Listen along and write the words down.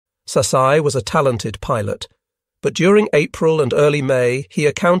Sasai was a talented pilot, but during April and early May he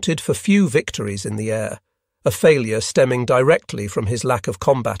accounted for few victories in the air, a failure stemming directly from his lack of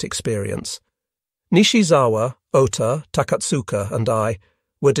combat experience. Nishizawa, Ota, Takatsuka, and I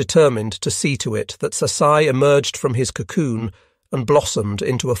were determined to see to it that Sasai emerged from his cocoon and blossomed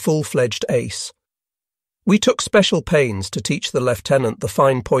into a full-fledged ace. We took special pains to teach the lieutenant the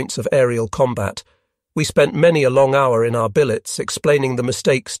fine points of aerial combat. We spent many a long hour in our billets explaining the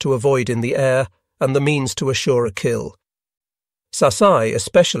mistakes to avoid in the air and the means to assure a kill. Sasai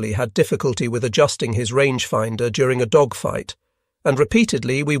especially had difficulty with adjusting his rangefinder during a dogfight, and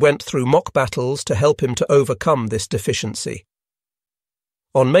repeatedly we went through mock battles to help him to overcome this deficiency.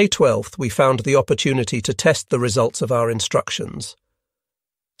 On May 12th, we found the opportunity to test the results of our instructions.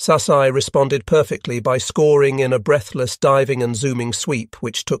 Sasai responded perfectly by scoring in a breathless diving and zooming sweep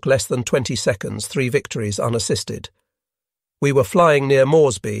which took less than 20 seconds, 3 victories unassisted. We were flying near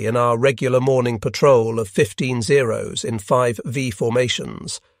Moresby in our regular morning patrol of 15 Zeros in 5V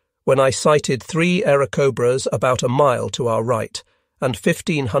formations, when I sighted 3 Airacobras about a mile to our right and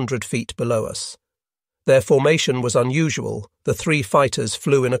 1,500 feet below us. Their formation was unusual. The 3 fighters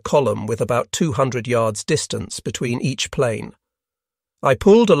flew in a column with about 200 yards distance between each plane. I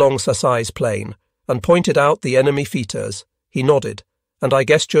pulled along Sasai's plane and pointed out the enemy fighters. He nodded, and I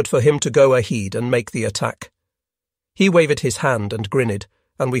gestured for him to go ahead and make the attack. He waved his hand and grinned,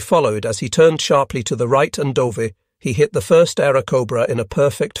 and we followed as he turned sharply to the right and dove. He hit the first Airacobra in a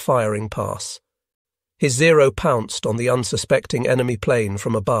perfect firing pass. His Zero pounced on the unsuspecting enemy plane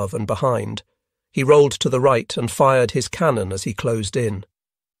from above and behind. He rolled to the right and fired his cannon as he closed in.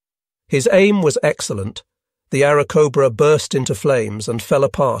 His aim was excellent. The Airacobra burst into flames and fell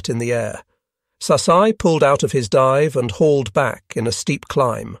apart in the air. Sasai pulled out of his dive and hauled back in a steep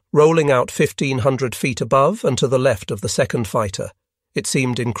climb, rolling out 1,500 feet above and to the left of the second fighter. It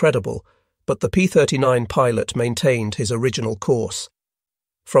seemed incredible, but the P-39 pilot maintained his original course.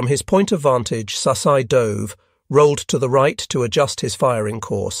 From his point of vantage, Sasai dove, rolled to the right to adjust his firing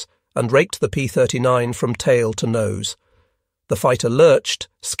course, and raked the P-39 from tail to nose. The fighter lurched,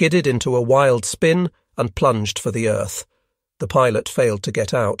 skidded into a wild spin, and plunged for the earth. The pilot failed to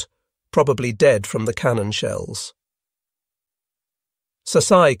get out, probably dead from the cannon shells.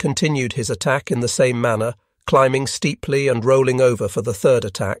 Sasai continued his attack in the same manner, climbing steeply and rolling over for the third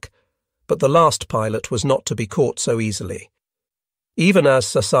attack, but the last pilot was not to be caught so easily. Even as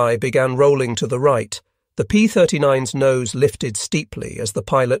Sasai began rolling to the right, the P-39's nose lifted steeply as the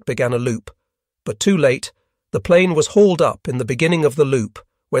pilot began a loop, but too late, the plane was hauled up in the beginning of the loop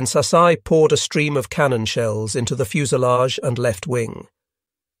when Sasai poured a stream of cannon shells into the fuselage and left wing.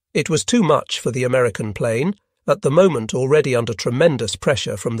 It was too much for the American plane, at the moment already under tremendous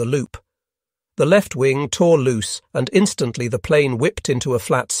pressure from the loop. The left wing tore loose and instantly the plane whipped into a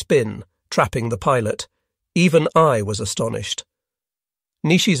flat spin, trapping the pilot. Even I was astonished.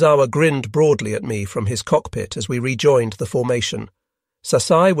 Nishizawa grinned broadly at me from his cockpit as we rejoined the formation.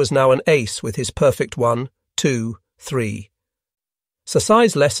 Sasai was now an ace with his perfect 1, 2, 3.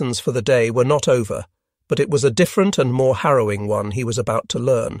 Sasai's lessons for the day were not over, but it was a different and more harrowing one he was about to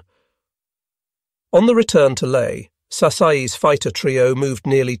learn. On the return to Leh, Sasai's fighter trio moved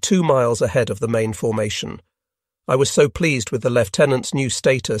nearly 2 miles ahead of the main formation. I was so pleased with the lieutenant's new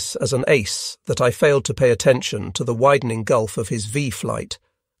status as an ace that I failed to pay attention to the widening gulf of his V flight,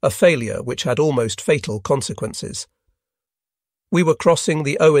 a failure which had almost fatal consequences. We were crossing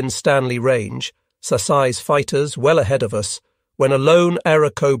the Owen Stanley Range, Sasai's fighters well ahead of us, when a lone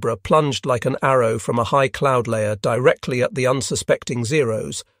Airacobra plunged like an arrow from a high cloud layer directly at the unsuspecting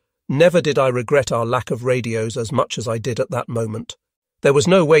Zeros. Never did I regret our lack of radios as much as I did at that moment. There was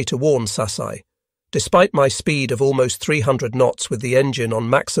no way to warn Sasai. Despite my speed of almost 300 knots with the engine on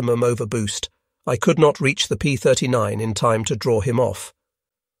maximum overboost, I could not reach the P-39 in time to draw him off.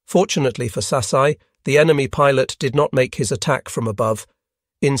 Fortunately for Sasai, the enemy pilot did not make his attack from above.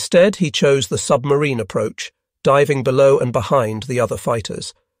 Instead, he chose the submarine approach, diving below and behind the other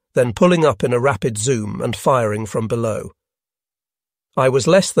fighters, then pulling up in a rapid zoom and firing from below. I was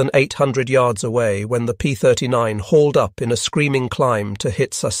less than 800 yards away when the P-39 hauled up in a screaming climb to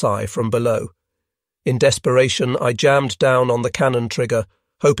hit Sasai from below. In desperation, I jammed down on the cannon trigger,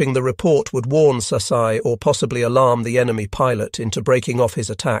 hoping the report would warn Sasai or possibly alarm the enemy pilot into breaking off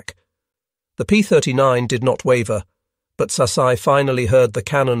his attack. The P-39 did not waver, but Sasai finally heard the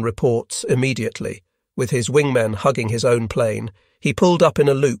cannon reports immediately. With his wingmen hugging his own plane, he pulled up in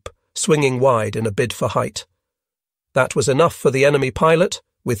a loop, swinging wide in a bid for height. That was enough for the enemy pilot,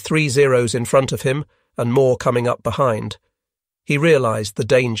 with 3 Zeros in front of him and more coming up behind. He realized the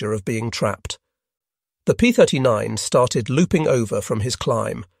danger of being trapped. The P-39 started looping over from his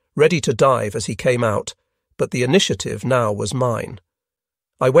climb, ready to dive as he came out, but the initiative now was mine.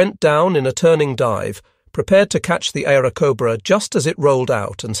 I went down in a turning dive, prepared to catch the Airacobra just as it rolled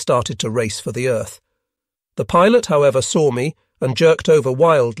out and started to race for the earth. The pilot, however, saw me and jerked over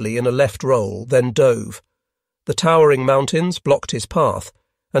wildly in a left roll, then dove. The towering mountains blocked his path,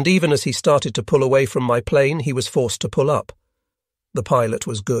 and even as he started to pull away from my plane, he was forced to pull up. The pilot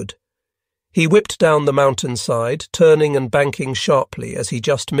was good. He whipped down the mountainside, turning and banking sharply as he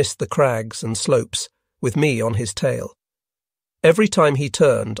just missed the crags and slopes, with me on his tail. Every time he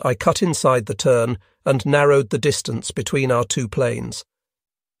turned, I cut inside the turn and narrowed the distance between our two planes.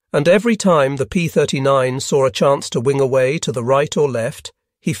 And every time the P-39 saw a chance to wing away to the right or left,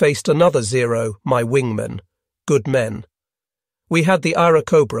 he faced another Zero, my wingmen, good men. We had the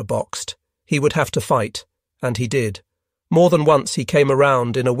Airacobra boxed. He would have to fight, and he did. More than once he came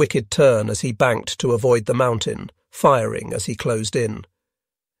around in a wicked turn as he banked to avoid the mountain, firing as he closed in.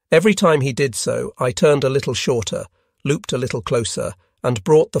 Every time he did so, I turned a little shorter, looped a little closer, and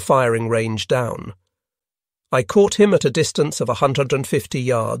brought the firing range down. I caught him at a distance of 150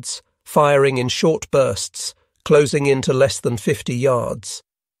 yards, firing in short bursts, closing in to less than 50 yards.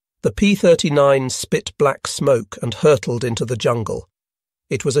 The P-39 spit black smoke and hurtled into the jungle.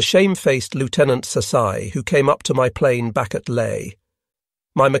 It was a shamefaced Lieutenant Sasai who came up to my plane back at Leh.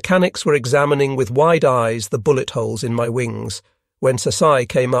 My mechanics were examining with wide eyes the bullet holes in my wings when Sasai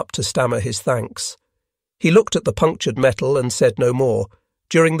came up to stammer his thanks. He looked at the punctured metal and said no more.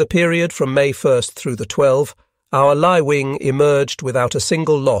 During the period from May 1st through the 12th, our Leh wing emerged without a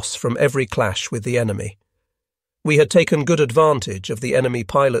single loss from every clash with the enemy. We had taken good advantage of the enemy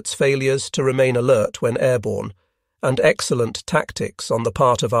pilots' failures to remain alert when airborne, and excellent tactics on the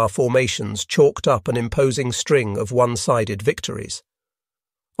part of our formations chalked up an imposing string of one-sided victories.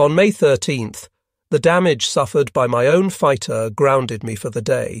 On May 13th, the damage suffered by my own fighter grounded me for the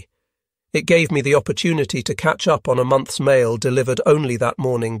day. It gave me the opportunity to catch up on a month's mail delivered only that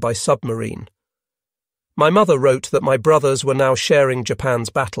morning by submarine. My mother wrote that my brothers were now sharing Japan's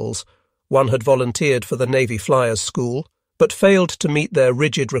battles. One had volunteered for the Navy Flyers School, but failed to meet their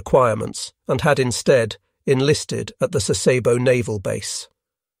rigid requirements and had instead enlisted at the Sasebo Naval Base.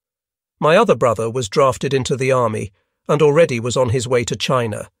 My other brother was drafted into the army and already was on his way to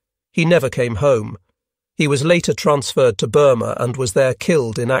China. He never came home. He was later transferred to Burma and was there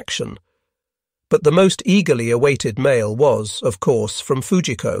killed in action. But the most eagerly awaited mail was, of course, from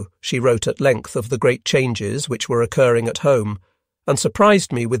Fujiko. She wrote at length of the great changes which were occurring at home, and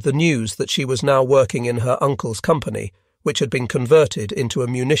surprised me with the news that she was now working in her uncle's company, which had been converted into a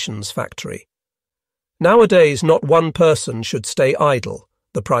munitions factory. Nowadays, not one person should stay idle,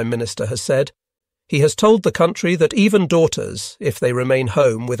 the Prime Minister has said. He has told the country that even daughters, if they remain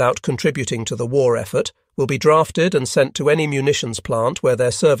home without contributing to the war effort, will be drafted and sent to any munitions plant where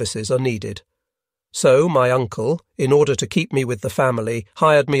their services are needed. So my uncle, in order to keep me with the family,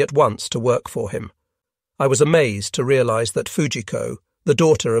 hired me at once to work for him. I was amazed to realize that Fujiko, the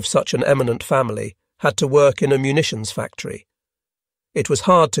daughter of such an eminent family, had to work in a munitions factory. It was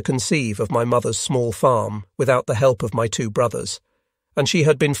hard to conceive of my mother's small farm without the help of my two brothers, and she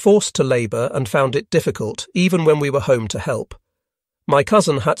had been forced to labour and found it difficult even when we were home to help. My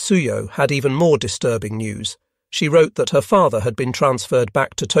cousin Hatsuyo had even more disturbing news. She wrote that her father had been transferred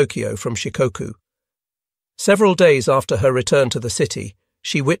back to Tokyo from Shikoku. Several days after her return to the city,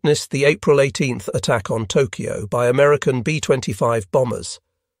 she witnessed the April 18th attack on Tokyo by American B-25 bombers.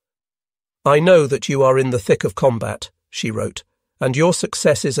 "I know that you are in the thick of combat," she wrote, "and your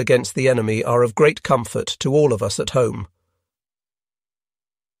successes against the enemy are of great comfort to all of us at home."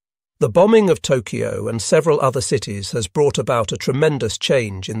 The bombing of Tokyo and several other cities has brought about a tremendous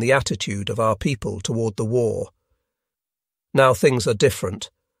change in the attitude of our people toward the war. Now things are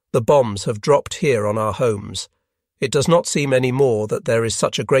different. The bombs have dropped here on our homes. It does not seem any more that there is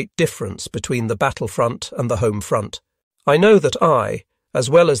such a great difference between the battlefront and the home front. I know that I, as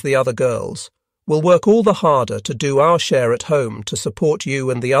well as the other girls, will work all the harder to do our share at home to support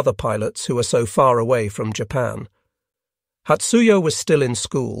you and the other pilots who are so far away from Japan. Hatsuyo was still in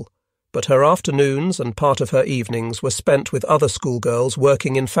school, but her afternoons and part of her evenings were spent with other schoolgirls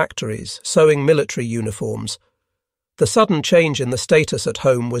working in factories, sewing military uniforms. The sudden change in the status at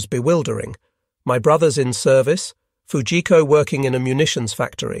home was bewildering. My brothers in service, Fujiko working in a munitions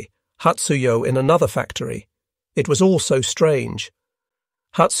factory, Hatsuyo in another factory. It was all so strange.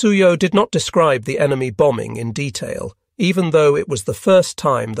 Hatsuyo did not describe the enemy bombing in detail, even though it was the first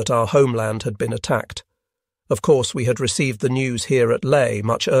time that our homeland had been attacked. Of course, we had received the news here at Leh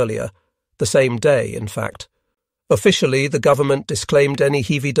much earlier, the same day, in fact. Officially, the government disclaimed any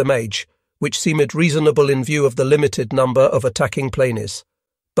heavy damage, which seemed reasonable in view of the limited number of attacking planes.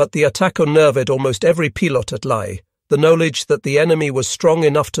 But the attack unnerved almost every pilot at Lai. The knowledge that the enemy was strong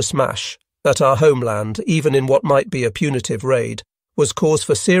enough to smash, at our homeland, even in what might be a punitive raid, was cause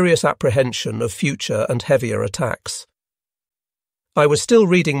for serious apprehension of future and heavier attacks. I was still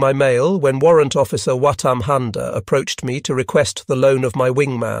reading my mail when Warrant Officer Watam Handa approached me to request the loan of my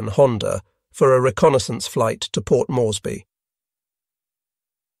wingman, Honda, for a reconnaissance flight to Port Moresby.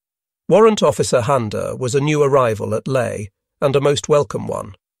 Warrant Officer Handa was a new arrival at Leh, and a most welcome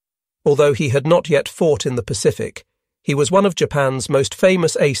one. Although he had not yet fought in the Pacific, he was one of Japan's most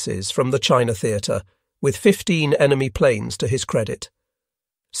famous aces from the China theatre, with 15 enemy planes to his credit.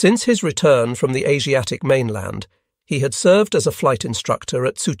 Since his return from the Asiatic mainland, he had served as a flight instructor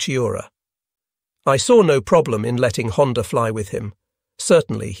at Tsuchiura. I saw no problem in letting Honda fly with him.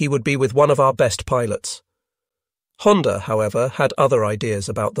 Certainly he would be with one of our best pilots. Honda, however, had other ideas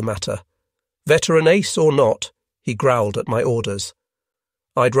about the matter. Veteran ace or not, he growled at my orders.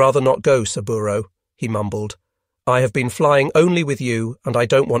 "I'd rather not go, Saburo," he mumbled. "I have been flying only with you, and I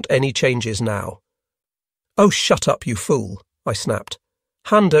don't want any changes now." "Oh, shut up, you fool," I snapped.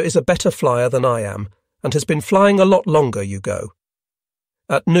 "Handa is a better flyer than I am, and has been flying a lot longer, you go."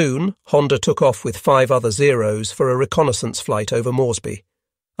 At noon, Honda took off with 5 other Zeros for a reconnaissance flight over Moresby.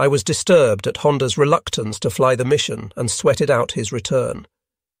 I was disturbed at Honda's reluctance to fly the mission and sweated out his return.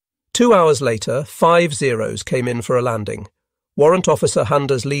 2 hours later, 5 Zeros came in for a landing. Warrant Officer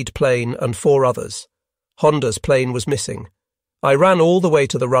Handa's lead plane and 4 others. Honda's plane was missing. I ran all the way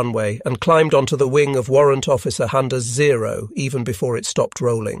to the runway and climbed onto the wing of Warrant Officer Handa's Zero even before it stopped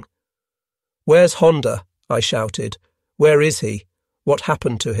rolling. "Where's Honda?" I shouted. "Where is he? What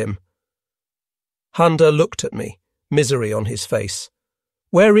happened to him?" Handa looked at me, misery on his face.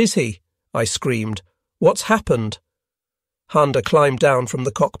 "Where is he?" I screamed. "What's happened?" Handa climbed down from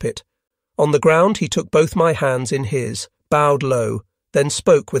the cockpit. On the ground he took both my hands in his, bowed low, then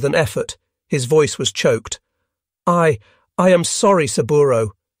spoke with an effort. His voice was choked. I am sorry,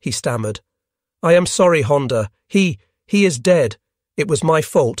 Saburo," he stammered. "I am sorry, Honda. He is dead. It was my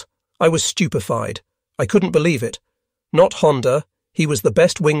fault. I was stupefied. I couldn't believe it. Not Honda. He was the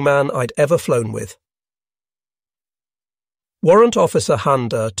best wingman I'd ever flown with." Warrant Officer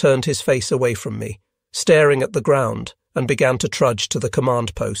Handa turned his face away from me, staring at the ground, and began to trudge to the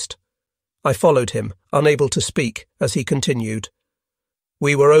command post. I followed him, unable to speak, as he continued.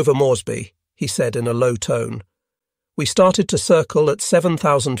 "We were over Moresby," he said in a low tone. "We started to circle at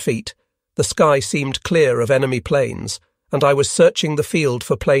 7,000 feet. The sky seemed clear of enemy planes, and I was searching the field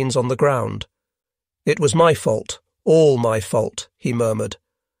for planes on the ground. It was my fault, all my fault," he murmured.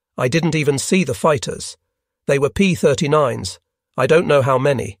 "I didn't even see the fighters. They were P-39s. I don't know how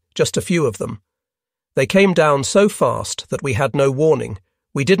many, just a few of them. They came down so fast that we had no warning.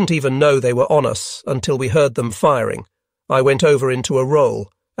 We didn't even know they were on us until we heard them firing. I went over into a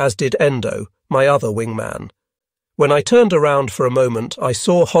roll, as did Endo, my other wingman. When I turned around for a moment, I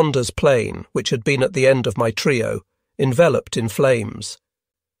saw Honda's plane, which had been at the end of my trio, enveloped in flames.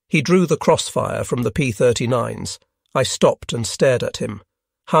 He drew the crossfire from the P-39s. I stopped and stared at him.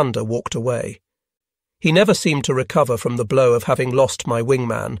 Handa walked away. He never seemed to recover from the blow of having lost my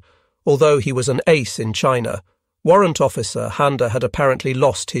wingman. Although he was an ace in China, Warrant Officer Handa had apparently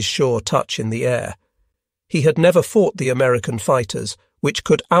lost his sure touch in the air. He had never fought the American fighters, which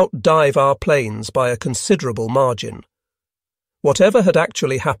could outdive our planes by a considerable margin. Whatever had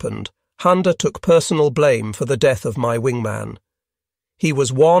actually happened, Handa took personal blame for the death of my wingman. He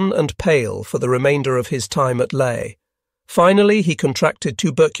was wan and pale for the remainder of his time at Leh. Finally, he contracted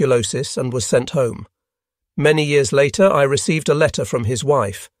tuberculosis and was sent home. Many years later, I received a letter from his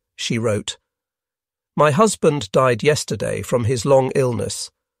wife. She wrote, "My husband died yesterday from his long illness.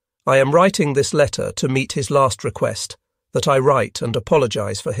 I am writing this letter to meet his last request, that I write and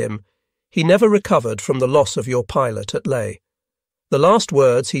apologize for him. He never recovered from the loss of your pilot at Leh. The last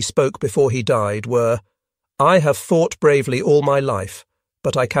words he spoke before he died were, 'I have fought bravely all my life,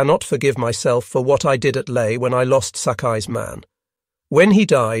 but I cannot forgive myself for what I did at Leh when I lost Sakai's man.' When he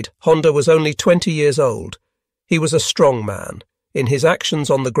died, Honda was only 20 years old. He was a strong man, in his actions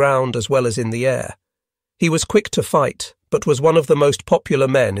on the ground as well as in the air. He was quick to fight, but was one of the most popular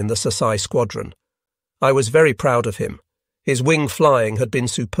men in the Sasai squadron. I was very proud of him. His wing flying had been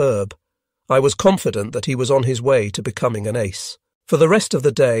superb. I was confident that he was on his way to becoming an ace. For the rest of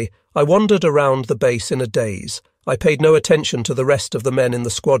the day, I wandered around the base in a daze. I paid no attention to the rest of the men in the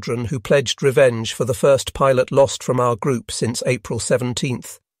squadron who pledged revenge for the first pilot lost from our group since April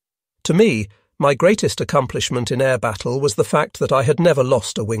 17th. To me, my greatest accomplishment in air battle was the fact that I had never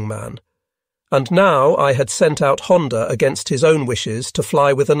lost a wingman. And now I had sent out Honda against his own wishes to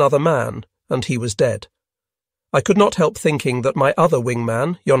fly with another man, and he was dead. I could not help thinking that my other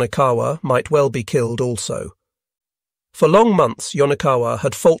wingman, Yonekawa, might well be killed also. For long months Yonekawa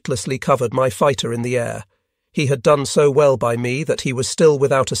had faultlessly covered my fighter in the air. He had done so well by me that he was still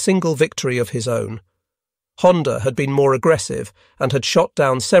without a single victory of his own. Honda had been more aggressive and had shot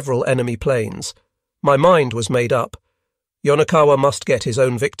down several enemy planes. My mind was made up. Yonekawa must get his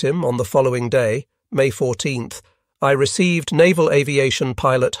own victim. On the following day, May 14th, I received Naval Aviation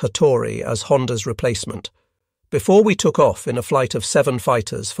pilot Hattori as Honda's replacement. Before we took off in a flight of 7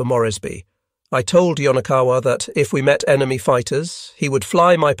 fighters for Moresby, I told Yonekawa that if we met enemy fighters, he would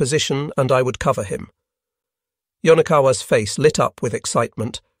fly my position and I would cover him. Yonekawa's face lit up with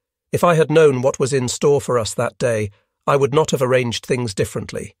excitement. If I had known what was in store for us that day, I would not have arranged things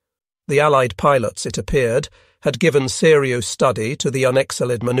differently. The Allied pilots, it appeared, had given serious study to the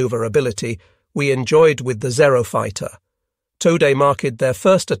unexcelled manoeuvrability we enjoyed with the Zero fighter. Tode marked their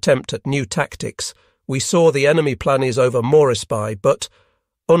first attempt at new tactics. We saw the enemy planes over Moresby, but,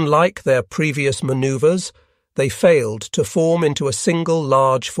 unlike their previous manoeuvres, they failed to form into a single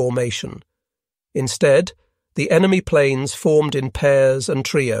large formation. Instead, the enemy planes formed in pairs and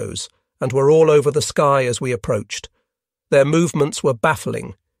trios, and were all over the sky as we approached. Their movements were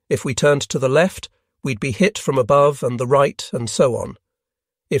baffling. If we turned to the left, we'd be hit from above and the right, and so on.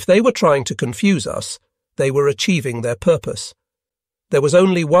 If they were trying to confuse us, they were achieving their purpose. There was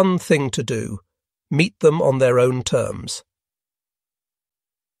only one thing to do: meet them on their own terms.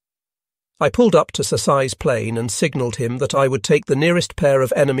 I pulled up to Sasai's plane and signalled him that I would take the nearest pair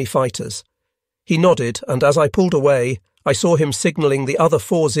of enemy fighters. He nodded, and as I pulled away, I saw him signalling the other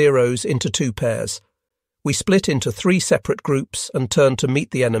 4 Zeros into 2 pairs. We split into 3 separate groups and turned to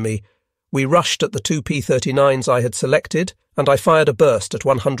meet the enemy. We rushed at the 2 P-39s I had selected, and I fired a burst at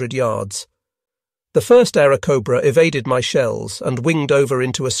 100 yards. The first Airacobra evaded my shells and winged over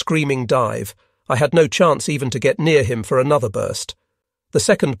into a screaming dive. I had no chance even to get near him for another burst. The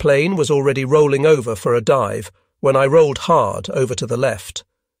second plane was already rolling over for a dive when I rolled hard over to the left,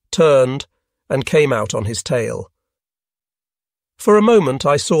 turned, and came out on his tail. For a moment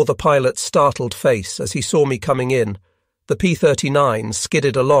I saw the pilot's startled face as he saw me coming in. The P-39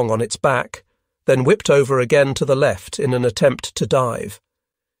 skidded along on its back, then whipped over again to the left in an attempt to dive.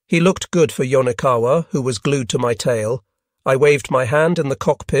 He looked good for Yonekawa, who was glued to my tail. I waved my hand in the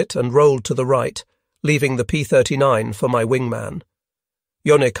cockpit and rolled to the right, leaving the P-39 for my wingman.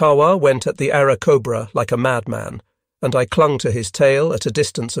 Yonekawa went at the Airacobra like a madman, and I clung to his tail at a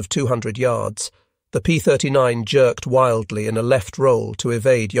distance of 200 yards. The P-39 jerked wildly in a left roll to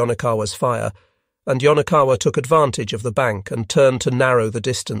evade Yonekawa's fire, and Yonekawa took advantage of the bank and turned to narrow the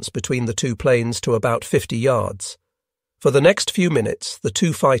distance between the 2 planes to about 50 yards. For the next few minutes, the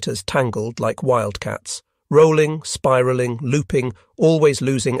 2 fighters tangled like wildcats, rolling, spiralling, looping, always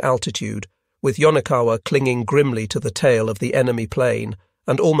losing altitude, with Yonekawa clinging grimly to the tail of the enemy plane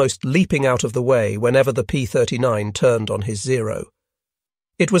and almost leaping out of the way whenever the P-39 turned on his Zero.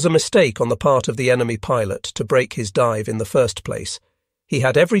 It was a mistake on the part of the enemy pilot to break his dive in the first place. He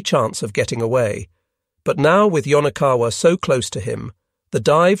had every chance of getting away, but now with Yonekawa so close to him, the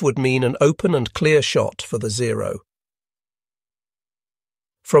dive would mean an open and clear shot for the Zero.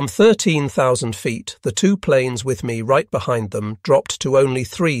 From 13,000 feet, the 2 planes with me right behind them dropped to only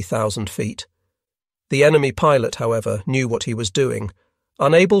 3,000 feet. The enemy pilot, however, knew what he was doing.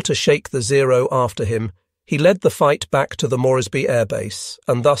 Unable to shake the Zero after him, he led the fight back to the Moresby airbase,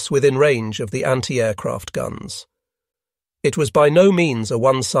 and thus within range of the anti-aircraft guns. It was by no means a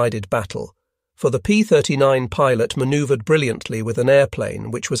one-sided battle, for the P-39 pilot manoeuvred brilliantly with an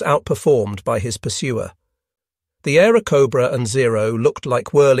airplane which was outperformed by his pursuer. The Airacobra and Zero looked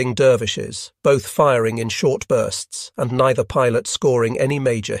like whirling dervishes, both firing in short bursts, and neither pilot scoring any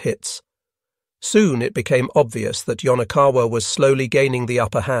major hits. Soon it became obvious that Yonekawa was slowly gaining the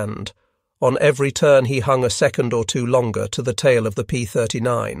upper hand. On every turn he hung a second or 2 longer to the tail of the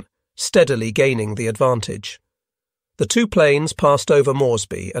P-39, steadily gaining the advantage. The 2 planes passed over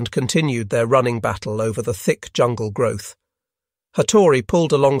Moresby and continued their running battle over the thick jungle growth. Hattori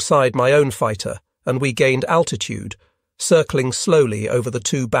pulled alongside my own fighter, and we gained altitude, circling slowly over the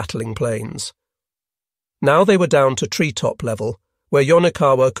 2 battling planes. Now they were down to treetop level, where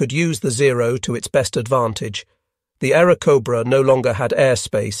Yonekawa could use the Zero to its best advantage. The Airacobra no longer had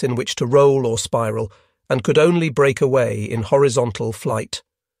airspace in which to roll or spiral, and could only break away in horizontal flight.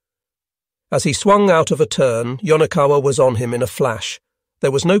 As he swung out of a turn, Yonekawa was on him in a flash.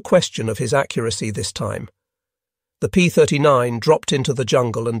 There was no question of his accuracy this time. The P-39 dropped into the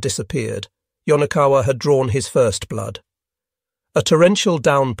jungle and disappeared. Yonekawa had drawn his first blood. A torrential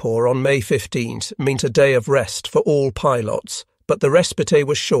downpour on May 15th meant a day of rest for all pilots, but the respite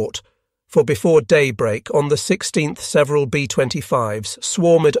was short, for before daybreak on the 16th several B-25s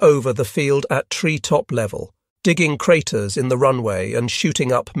swarmed over the field at tree-top level, digging craters in the runway and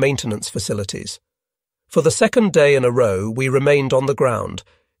shooting up maintenance facilities. For the second day in a row we remained on the ground.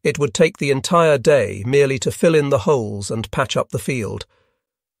 It would take the entire day merely to fill in the holes and patch up the field.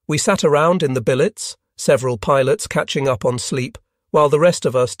 We sat around in the billets, several pilots catching up on sleep, while the rest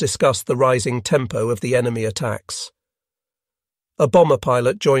of us discussed the rising tempo of the enemy attacks. A bomber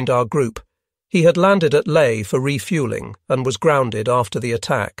pilot joined our group. He had landed at Leh for refueling and was grounded after the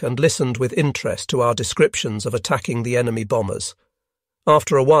attack and listened with interest to our descriptions of attacking the enemy bombers.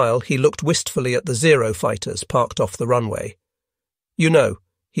 After a while, he looked wistfully at the Zero fighters parked off the runway. "You know,"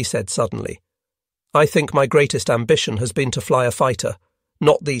 he said suddenly, "I think my greatest ambition has been to fly a fighter,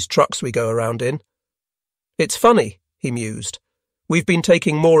 not these trucks we go around in." "It's funny," he mused. "We've been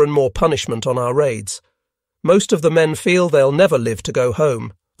taking more and more punishment on our raids. Most of the men feel they'll never live to go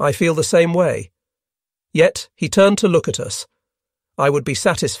home. I feel the same way." Yet he turned to look at us. I would be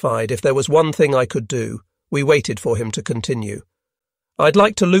satisfied if there was one thing I could do. We waited for him to continue. "I'd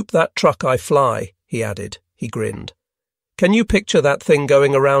like to loop that truck I fly," he added. He grinned. "Can you picture that thing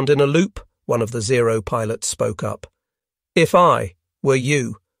going around in a loop?" One of the Zero pilots spoke up. "If I were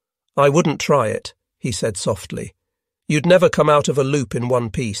you, I wouldn't try it," he said softly. "You'd never come out of a loop in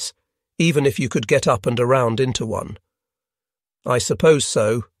one piece, even if you could get up and around into one." "I suppose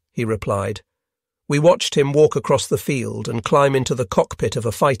so," he replied. We watched him walk across the field and climb into the cockpit of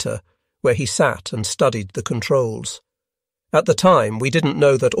a fighter, where he sat and studied the controls. At the time, we didn't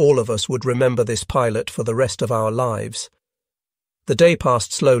know that all of us would remember this pilot for the rest of our lives. The day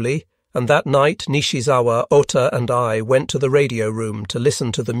passed slowly, and that night Nishizawa, Ota and I went to the radio room to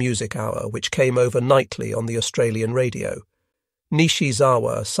listen to the music hour which came over nightly on the Australian radio.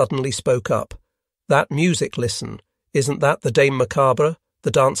 Nishizawa suddenly spoke up. "That music, listen. Isn't that the Dame Macabre,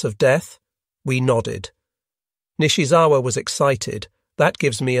 the Dance of Death?" We nodded. Nishizawa was excited. "That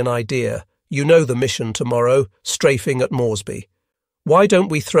gives me an idea. You know the mission tomorrow, strafing at Moresby. Why don't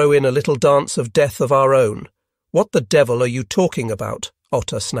we throw in a little dance of death of our own?" "What the devil are you talking about?"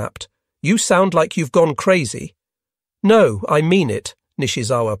 Ota snapped. "You sound like you've gone crazy." "No, I mean it,"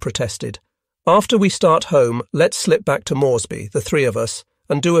 Nishizawa protested. "After we start home, let's slip back to Moresby, the three of us,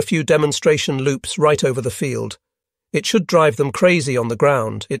 and do a few demonstration loops right over the field. It should drive them crazy on the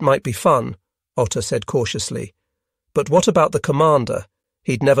ground. It might be fun," Ota said cautiously. "But what about the commander?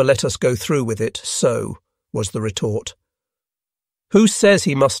 He'd never let us go through with it, so," was the retort. "Who says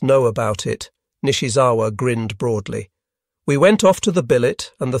he must know about it?" Nishizawa grinned broadly. We went off to the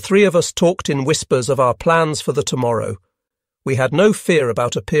billet, and the three of us talked in whispers of our plans for the tomorrow. We had no fear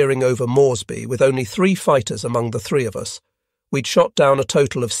about appearing over Moresby with only 3 fighters among the 3 of us. We'd shot down a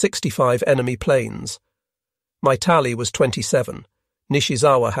total of 65 enemy planes. My tally was 27,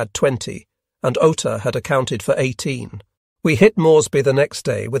 Nishizawa had 20, and Ota had accounted for 18. We hit Moresby the next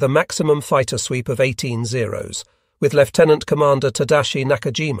day with a maximum fighter sweep of 18 Zeros, with Lieutenant Commander Tadashi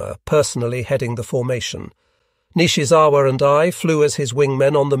Nakajima personally heading the formation. Nishizawa and I flew as his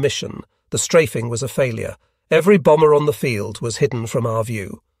wingmen on the mission. The strafing was a failure. Every bomber on the field was hidden from our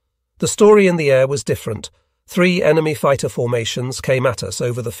view. The story in the air was different. 3 enemy fighter formations came at us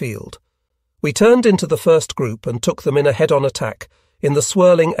over the field. We turned into the first group and took them in a head-on attack. In the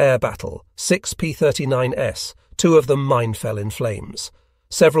swirling air battle, 6 P-39S, 2 of them mine fell in flames.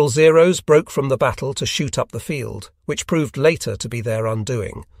 Several Zeros broke from the battle to shoot up the field, which proved later to be their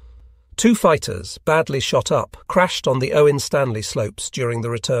undoing. 2 fighters, badly shot up, crashed on the Owen Stanley slopes during the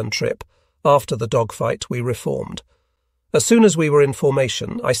return trip. After the dogfight, we reformed. As soon as we were in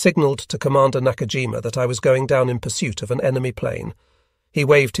formation, I signalled to Commander Nakajima that I was going down in pursuit of an enemy plane. He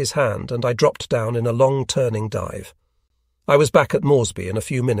waved his hand, and I dropped down in a long turning dive. I was back at Moresby in a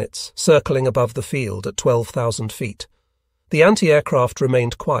few minutes, circling above the field at 12,000 feet. The anti-aircraft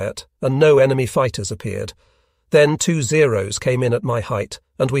remained quiet, and no enemy fighters appeared. Then 2 Zeros came in at my height,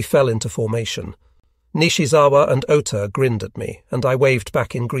 and we fell into formation. Nishizawa and Ota grinned at me, and I waved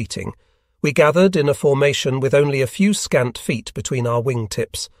back in greeting. We gathered in a formation with only a few scant feet between our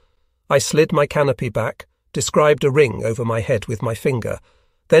wingtips. I slid my canopy back, described a ring over my head with my finger,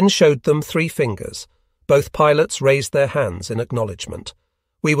 then showed them 3 fingers. Both pilots raised their hands in acknowledgement.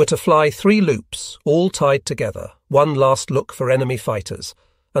 We were to fly 3 loops, all tied together, one last look for enemy fighters,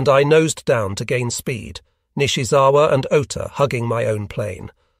 and I nosed down to gain speed, Nishizawa and Ota hugging my own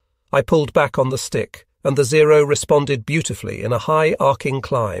plane. I pulled back on the stick, and the Zero responded beautifully in a high arcing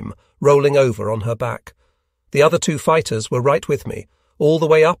climb, rolling over on her back. The other 2 fighters were right with me, all the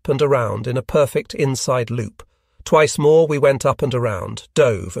way up and around in a perfect inside loop. Twice more we went up and around,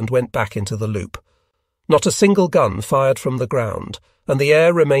 dove and went back into the loop. Not a single gun fired from the ground, and the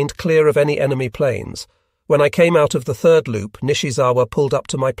air remained clear of any enemy planes. When I came out of the third loop, Nishizawa pulled up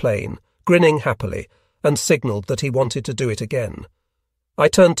to my plane, grinning happily, and signalled that he wanted to do it again. I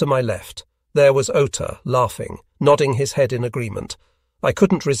turned to my left. There was Ota, laughing, nodding his head in agreement. I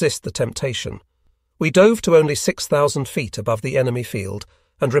couldn't resist the temptation. We dove to only 6,000 feet above the enemy field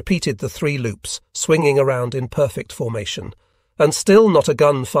and repeated the 3 loops, swinging around in perfect formation. And still not a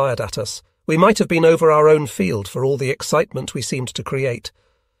gun fired at us. We might have been over our own field for all the excitement we seemed to create.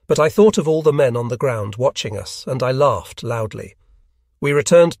 But I thought of all the men on the ground watching us, and I laughed loudly. We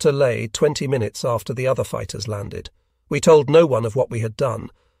returned to Leh 20 minutes after the other fighters landed. We told no one of what we had done.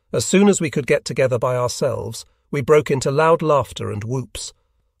 As soon as we could get together by ourselves, we broke into loud laughter and whoops.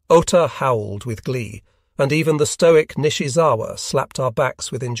 Ota howled with glee, and even the stoic Nishizawa slapped our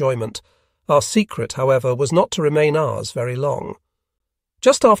backs with enjoyment. Our secret, however, was not to remain ours very long.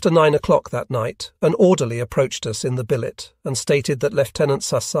 Just after 9 o'clock that night, an orderly approached us in the billet and stated that Lieutenant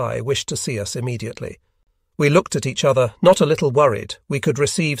Sasai wished to see us immediately. We looked at each other, not a little worried we could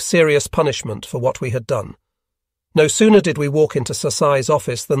receive serious punishment for what we had done. No sooner did we walk into Sasai's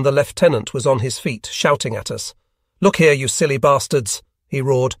office than the lieutenant was on his feet, shouting at us. "Look here, you silly bastards," he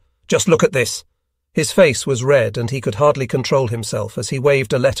roared. "Just look at this." His face was red and he could hardly control himself as he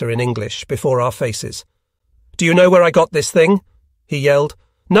waved a letter in English before our faces. "Do you know where I got this thing?" he yelled.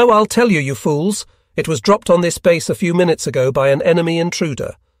 "No, I'll tell you, you fools. It was dropped on this base a few minutes ago by an enemy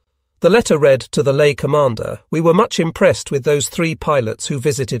intruder." The letter read to the Leh commander, "We were much impressed with those 3 pilots who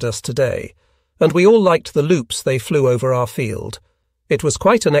visited us today, and we all liked the loops they flew over our field. It was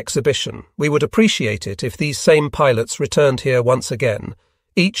quite an exhibition. We would appreciate it if these same pilots returned here once again,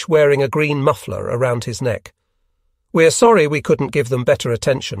 each wearing a green muffler around his neck. We're sorry we couldn't give them better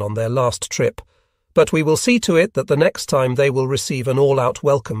attention on their last trip, but we will see to it that the next time they will receive an all-out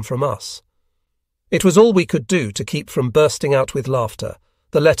welcome from us." It was all we could do to keep from bursting out with laughter.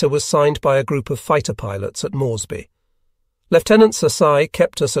 The letter was signed by a group of fighter pilots at Moresby. Lieutenant Sasai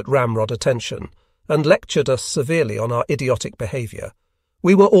kept us at ramrod attention and lectured us severely on our idiotic behaviour.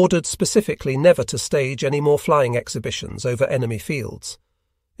 We were ordered specifically never to stage any more flying exhibitions over enemy fields.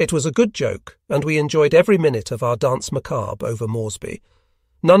 It was a good joke, and we enjoyed every minute of our dance macabre over Moresby.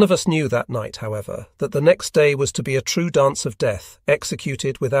 None of us knew that night, however, that the next day was to be a true dance of death,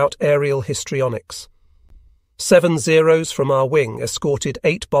 executed without aerial histrionics. 7 Zeros from our wing escorted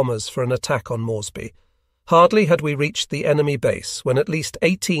 8 bombers for an attack on Moresby. Hardly had we reached the enemy base when at least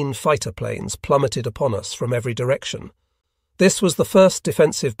 18 fighter planes plummeted upon us from every direction. This was the first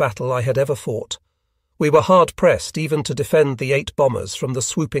defensive battle I had ever fought. We were hard-pressed even to defend the 8 bombers from the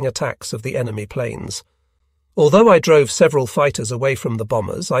swooping attacks of the enemy planes. Although I drove several fighters away from the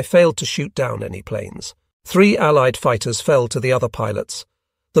bombers, I failed to shoot down any planes. 3 Allied fighters fell to the other pilots.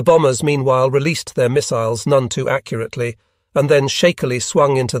 The bombers, meanwhile, released their missiles none too accurately, and then shakily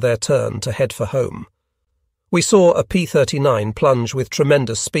swung into their turn to head for home. We saw a P-39 plunge with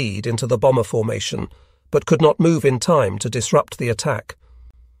tremendous speed into the bomber formation, but could not move in time to disrupt the attack.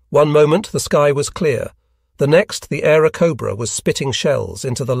 One moment the sky was clear. The next, the Airacobra was spitting shells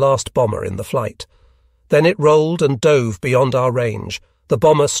into the last bomber in the flight. Then it rolled and dove beyond our range. The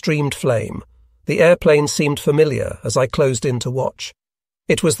bomber streamed flame. The airplane seemed familiar as I closed in to watch.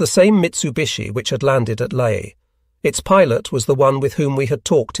 It was the same Mitsubishi which had landed at Leh. Its pilot was the one with whom we had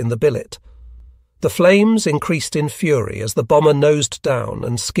talked in the billet. The flames increased in fury as the bomber nosed down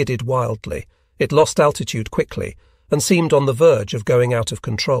and skidded wildly. It lost altitude quickly and seemed on the verge of going out of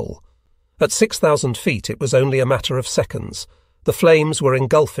control. At 6,000 feet it was only a matter of seconds. The flames were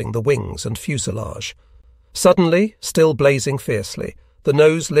engulfing the wings and fuselage. Suddenly, still blazing fiercely, the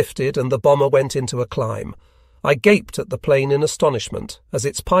nose lifted and the bomber went into a climb. I gaped at the plane in astonishment as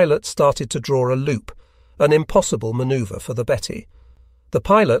its pilot started to draw a loop, an impossible manoeuvre for the Betty. The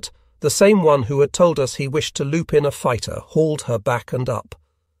pilot, the same one who had told us he wished to loop in a fighter, hauled her back and up.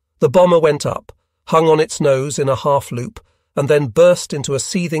 The bomber went up, hung on its nose in a half-loop, and then burst into a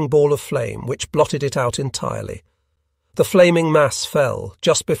seething ball of flame which blotted it out entirely. The flaming mass fell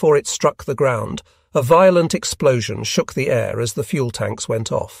just before it struck the ground. A violent explosion shook the air as the fuel tanks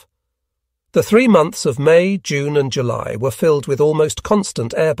went off. The 3 months of May, June and July were filled with almost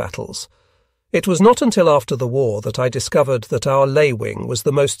constant air battles. It was not until after the war that I discovered that our Leh wing was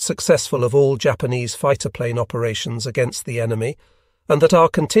the most successful of all Japanese fighter plane operations against the enemy, and that our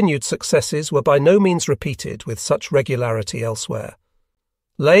continued successes were by no means repeated with such regularity elsewhere.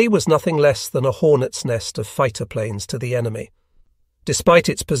 Leh was nothing less than a hornet's nest of fighter planes to the enemy. Despite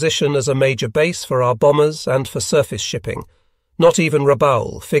its position as a major base for our bombers and for surface shipping, not even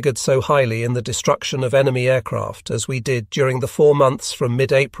Rabaul figured so highly in the destruction of enemy aircraft as we did during the 4 months from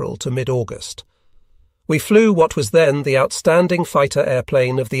mid-April to mid-August. We flew what was then the outstanding fighter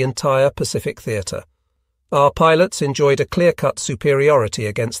airplane of the entire Pacific Theatre. Our pilots enjoyed a clear-cut superiority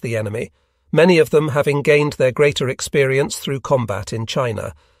against the enemy, many of them having gained their greater experience through combat in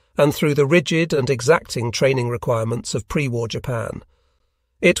China and through the rigid and exacting training requirements of pre-war Japan.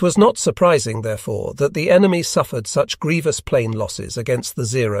 It was not surprising, therefore, that the enemy suffered such grievous plane losses against the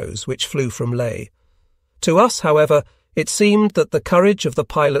Zeros which flew from Leh. To us, however, it seemed that the courage of the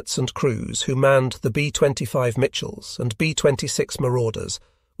pilots and crews who manned the B-25 Mitchells and B-26 Marauders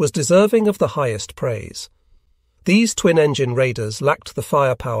was deserving of the highest praise. These twin-engine raiders lacked the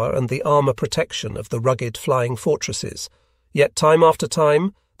firepower and the armour protection of the rugged flying fortresses, yet time after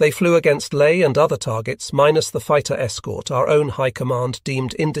time they flew against Leh and other targets minus the fighter escort our own High Command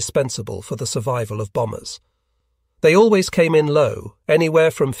deemed indispensable for the survival of bombers. They always came in low, anywhere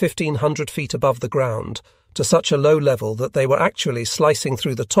from 1,500 feet above the ground, to such a low level that they were actually slicing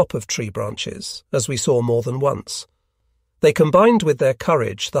through the top of tree branches, as we saw more than once. They combined with their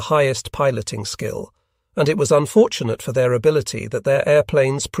courage the highest piloting skill, and it was unfortunate for their ability that their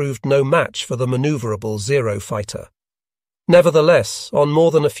airplanes proved no match for the manoeuvrable Zero fighter. Nevertheless, on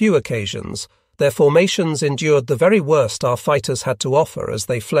more than a few occasions, their formations endured the very worst our fighters had to offer as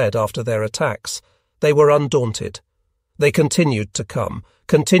they fled after their attacks. They were undaunted. They continued to come,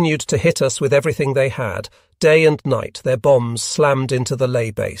 continued to hit us with everything they had. Day and night their bombs slammed into the Leh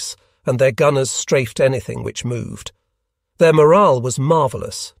base, and their gunners strafed anything which moved. Their morale was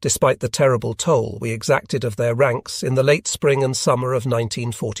marvellous, despite the terrible toll we exacted of their ranks in the late spring and summer of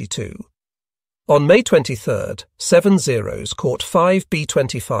 1942. On May 23rd, 7 Zeros caught 5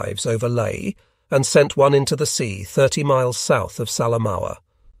 B-25s over Leh and sent one into the sea 30 miles south of Salamaua.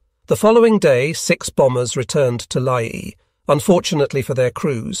 The following day, 6 bombers returned to Lae. Unfortunately for their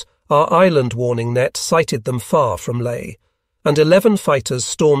crews, our island warning net sighted them far from Leh, and 11 fighters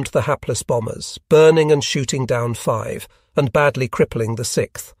stormed the hapless bombers, burning and shooting down 5, and badly crippling the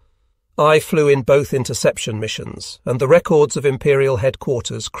 6th. I flew in both interception missions, and the records of Imperial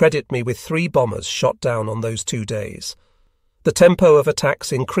Headquarters credit me with 3 bombers shot down on those 2 days. The tempo of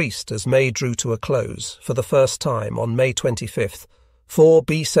attacks increased as May drew to a close. For the first time, on May 25th, 4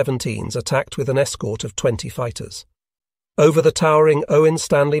 B-17s attacked with an escort of 20 fighters. Over the towering Owen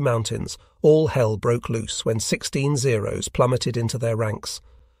Stanley Mountains, all hell broke loose when 16 Zeros plummeted into their ranks.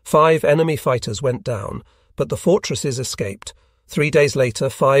 5 enemy fighters went down, but the fortresses escaped. 3 days later,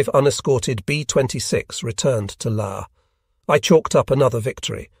 5 unescorted B-26 returned to La. I chalked up another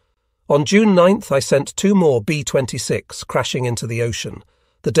victory. On June 9th, I sent 2 more B-26 crashing into the ocean.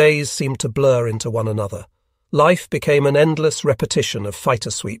 The days seemed to blur into one another. Life became an endless repetition of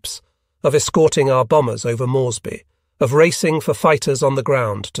fighter sweeps, of escorting our bombers over Moresby, of racing for fighters on the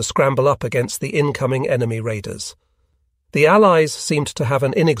ground to scramble up against the incoming enemy raiders. The Allies seemed to have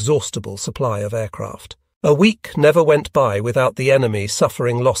an inexhaustible supply of aircraft. A week never went by without the enemy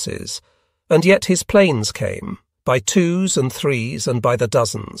suffering losses, and yet his planes came, by 2s and 3s and by the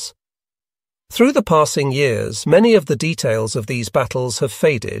dozens. Through the passing years, many of the details of these battles have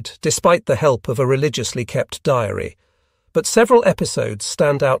faded, despite the help of a religiously kept diary, but several episodes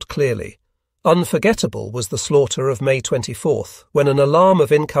stand out clearly. Unforgettable was the slaughter of May 24th, when an alarm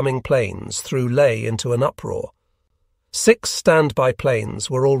of incoming planes threw Leh into an uproar. 6 standby planes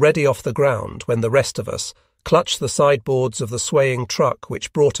were already off the ground when the rest of us, clutched the sideboards of the swaying truck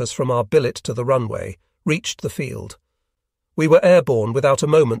which brought us from our billet to the runway, reached the field. We were airborne without a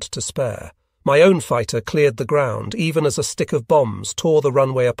moment to spare. My own fighter cleared the ground, even as a stick of bombs tore the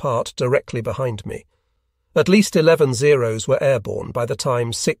runway apart directly behind me. At least 11 Zeros were airborne by the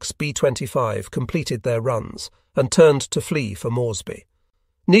time 6 B-25 completed their runs and turned to flee for Moresby.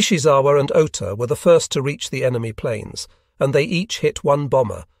 Nishizawa and Ota were the first to reach the enemy planes, and they each hit 1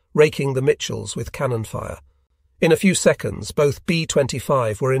 bomber, raking the Mitchells with cannon fire. In a few seconds, both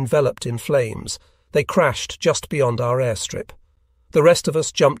B-25 were enveloped in flames. They crashed just beyond our airstrip. The rest of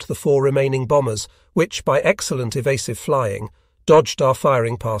us jumped the 4 remaining bombers, which, by excellent evasive flying, dodged our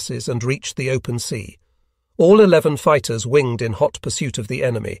firing passes and reached the open sea. All 11 fighters winged in hot pursuit of the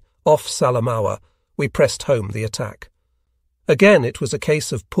enemy. Off Salamaua, we pressed home the attack. Again, it was a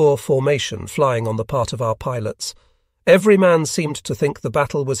case of poor formation flying on the part of our pilots. Every man seemed to think the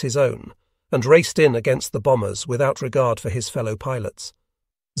battle was his own, and raced in against the bombers without regard for his fellow pilots.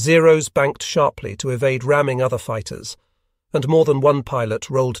 Zeros banked sharply to evade ramming other fighters, and more than one pilot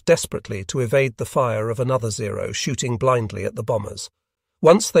rolled desperately to evade the fire of another Zero shooting blindly at the bombers.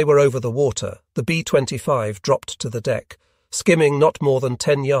 Once they were over the water, the B-25 dropped to the deck, skimming not more than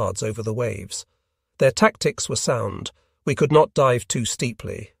 10 yards over the waves. Their tactics were sound. We could not dive too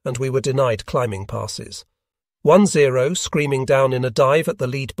steeply, and we were denied climbing passes. 1-0, screaming down in a dive at the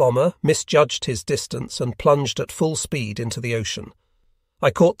lead bomber, misjudged his distance and plunged at full speed into the ocean. I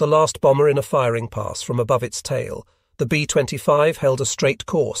caught the last bomber in a firing pass from above its tail. The B-25 held a straight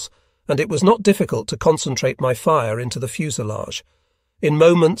course, and it was not difficult to concentrate my fire into the fuselage. In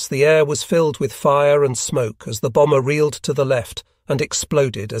moments the air was filled with fire and smoke as the bomber reeled to the left and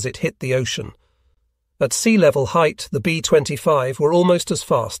exploded as it hit the ocean. At sea-level height, the B-25 were almost as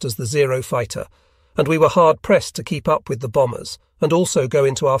fast as the Zero fighter, and we were hard-pressed to keep up with the bombers and also go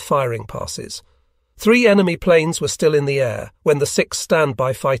into our firing passes. 3 enemy planes were still in the air when the 6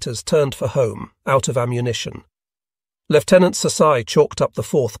 standby fighters turned for home, out of ammunition. Lieutenant Sasai chalked up the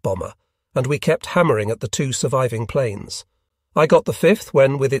 4th bomber, and we kept hammering at the 2 surviving planes. I got the 5th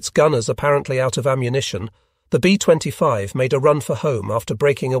when, with its gunners apparently out of ammunition, the B-25 made a run for home after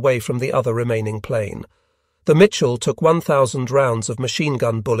breaking away from the other remaining plane. The Mitchell took 1,000 rounds of machine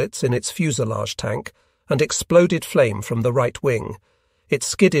gun bullets in its fuselage tank and exploded flame from the right wing. It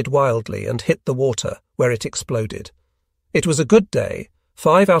skidded wildly and hit the water, where it exploded. It was a good day.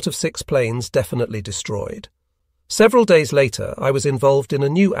 5 out of 6 planes definitely destroyed. Several days later, I was involved in a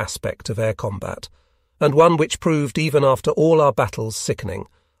new aspect of air combat, and one which proved even after all our battles sickening.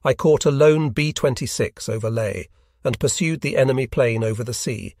 I caught a lone B-26 over Leh and pursued the enemy plane over the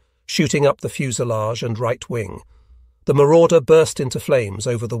sea, shooting up the fuselage and right wing. The Marauder burst into flames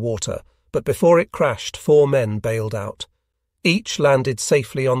over the water, but before it crashed, 4 men bailed out. Each landed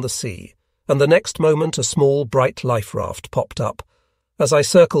safely on the sea, and the next moment a small, bright life raft popped up. As I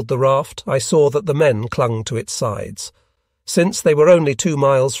circled the raft, I saw that the men clung to its sides. Since they were only 2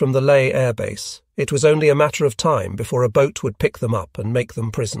 miles from the Leh airbase, it was only a matter of time before a boat would pick them up and make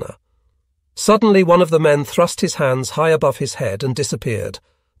them prisoner. Suddenly one of the men thrust his hands high above his head and disappeared.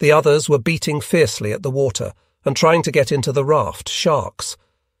 The others were beating fiercely at the water and trying to get into the raft, sharks.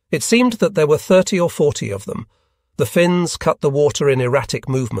 It seemed that there were 30 or 40 of them. The fins cut the water in erratic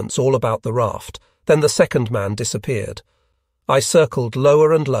movements all about the raft. Then the second man disappeared. I circled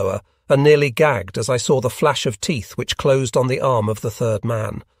lower and lower and nearly gagged as I saw the flash of teeth which closed on the arm of the third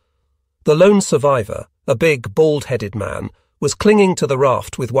man. The lone survivor, a big, bald-headed man, was clinging to the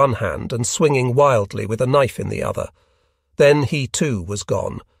raft with one hand and swinging wildly with a knife in the other. Then he too was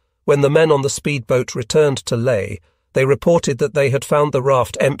gone. When the men on the speedboat returned to Leh, they reported that they had found the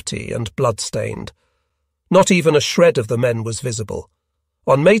raft empty and blood-stained. Not even a shred of the men was visible.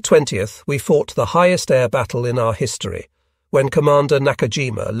 On May 20th, we fought the highest air battle in our history, when Commander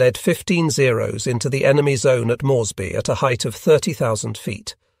Nakajima led 15 Zeros into the enemy zone at Moresby at a height of 30,000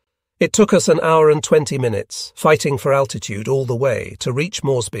 feet. It took us an hour and 20 minutes, fighting for altitude all the way, to reach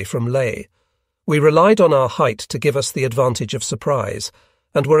Moresby from Leh. We relied on our height to give us the advantage of surprise,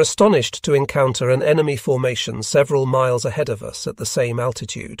 and were astonished to encounter an enemy formation several miles ahead of us at the same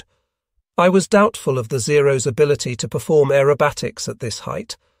altitude. I was doubtful of the Zero's ability to perform aerobatics at this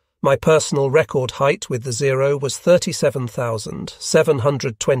height. My personal record height with the Zero was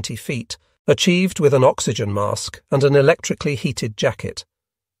 37,720 feet, achieved with an oxygen mask and an electrically heated jacket.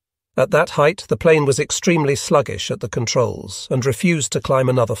 At that height, the plane was extremely sluggish at the controls and refused to climb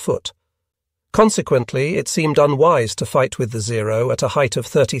another foot. Consequently, it seemed unwise to fight with the Zero at a height of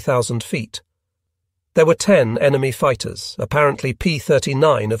 30,000 feet. There were 10 enemy fighters, apparently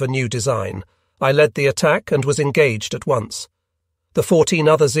P-39 of a new design. I led the attack and was engaged at once. The 14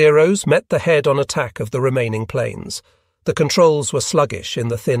 other Zeros met the head-on attack of the remaining planes. The controls were sluggish in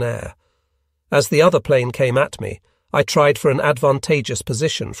the thin air. As the other plane came at me, I tried for an advantageous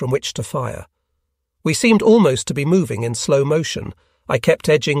position from which to fire. We seemed almost to be moving in slow motion. I kept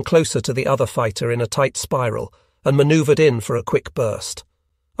edging closer to the other fighter in a tight spiral and manoeuvred in for a quick burst.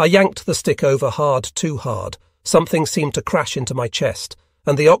 I yanked the stick over hard, too hard. Something seemed to crash into my chest,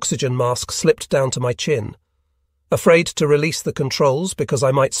 and the oxygen mask slipped down to my chin. Afraid to release the controls because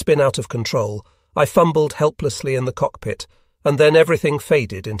I might spin out of control, I fumbled helplessly in the cockpit, and then everything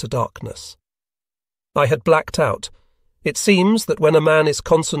faded into darkness. I had blacked out. It seems that when a man is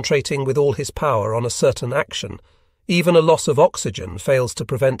concentrating with all his power on a certain action, even a loss of oxygen fails to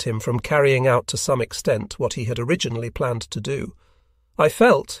prevent him from carrying out to some extent what he had originally planned to do. I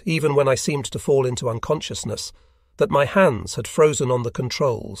felt, even when I seemed to fall into unconsciousness, that my hands had frozen on the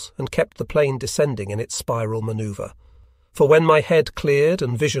controls and kept the plane descending in its spiral maneuver. For when my head cleared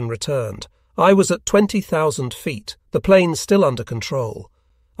and vision returned, I was at 20,000 feet, the plane still under control.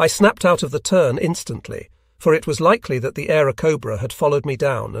 I snapped out of the turn instantly, for it was likely that the Airacobra had followed me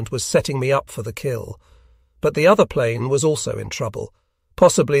down and was setting me up for the kill. But the other plane was also in trouble.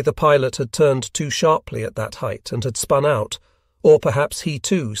 Possibly the pilot had turned too sharply at that height and had spun out, or perhaps he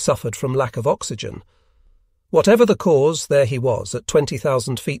too suffered from lack of oxygen. Whatever the cause, there he was, at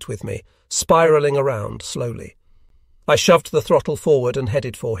 20,000 feet with me, spiralling around slowly. I shoved the throttle forward and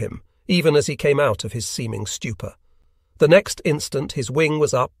headed for him, even as he came out of his seeming stupor. The next instant his wing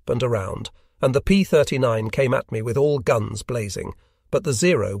was up and around, and the P-39 came at me with all guns blazing, but the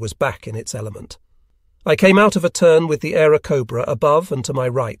Zero was back in its element. I came out of a turn with the Airacobra above and to my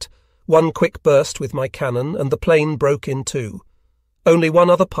right, one quick burst with my cannon, and the plane broke in two. Only one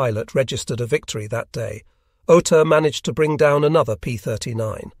other pilot registered a victory that day. Ota managed to bring down another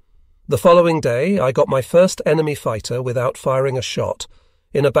P-39. The following day, I got my first enemy fighter without firing a shot,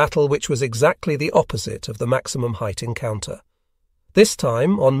 in a battle which was exactly the opposite of the maximum height encounter. This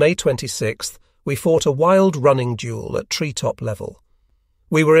time, on May 26th, we fought a wild running duel at treetop level.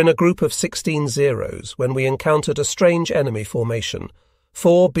 We were in a group of 16 Zeros when we encountered a strange enemy formation,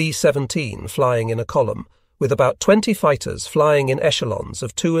 4 B-17 flying in a column, with about 20 fighters flying in echelons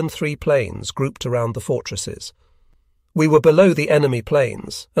of 2 and 3 planes grouped around the fortresses. We were below the enemy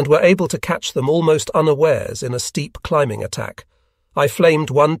planes, and were able to catch them almost unawares in a steep climbing attack. I flamed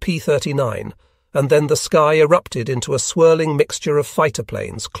one P-39, and then the sky erupted into a swirling mixture of fighter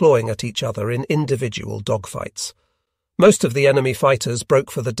planes clawing at each other in individual dogfights. Most of the enemy fighters broke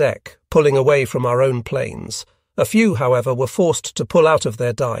for the deck, pulling away from our own planes. A few, however, were forced to pull out of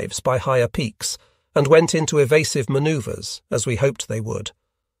their dives by higher peaks, and went into evasive manoeuvres, as we hoped they would.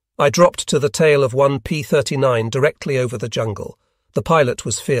 I dropped to the tail of one P-39 directly over the jungle. The pilot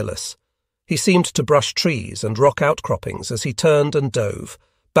was fearless. He seemed to brush trees and rock outcroppings as he turned and dove,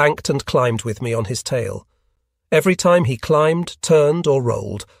 banked and climbed with me on his tail. Every time he climbed, turned, or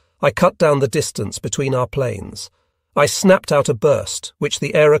rolled, I cut down the distance between our planes. I snapped out a burst, which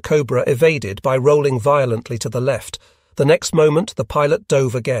the Airacobra evaded by rolling violently to the left. The next moment the pilot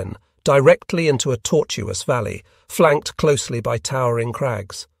dove again, directly into a tortuous valley, flanked closely by towering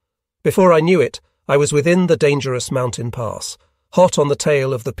crags. Before I knew it, I was within the dangerous mountain pass, hot on the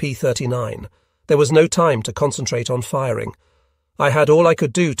tail of the P-39. There was no time to concentrate on firing. I had all I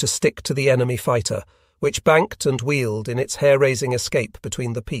could do to stick to the enemy fighter, which banked and wheeled in its hair-raising escape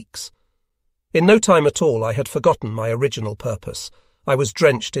between the peaks. In no time at all I had forgotten my original purpose. I was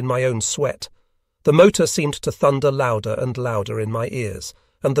drenched in my own sweat. The motor seemed to thunder louder and louder in my ears,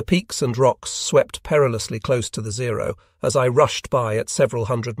 and the peaks and rocks swept perilously close to the Zero as I rushed by at several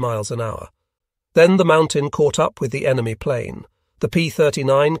hundred miles an hour. Then the mountain caught up with the enemy plane. The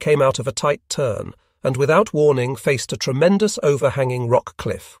P-39 came out of a tight turn, and without warning faced a tremendous overhanging rock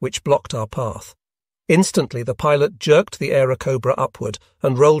cliff which blocked our path. Instantly the pilot jerked the Airacobra upward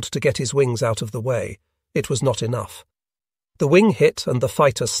and rolled to get his wings out of the way. It was not enough. The wing hit and the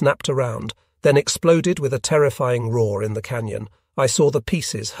fighter snapped around, then exploded with a terrifying roar in the canyon. I saw the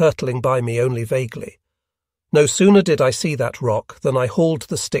pieces hurtling by me only vaguely. No sooner did I see that rock than I hauled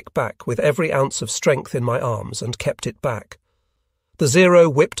the stick back with every ounce of strength in my arms and kept it back. The Zero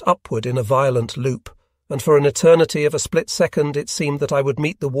whipped upward in a violent loop, and for an eternity of a split second it seemed that I would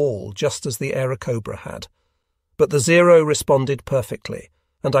meet the wall just as the Airacobra had. But the Zero responded perfectly,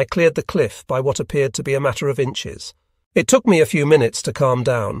 and I cleared the cliff by what appeared to be a matter of inches. It took me a few minutes to calm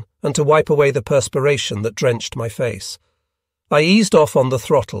down and to wipe away the perspiration that drenched my face. I eased off on the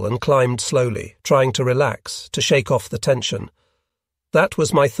throttle and climbed slowly, trying to relax, to shake off the tension. That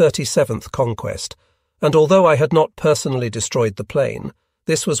was my 37th conquest, and although I had not personally destroyed the plane,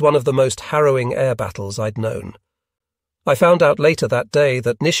 this was one of the most harrowing air battles I'd known. I found out later that day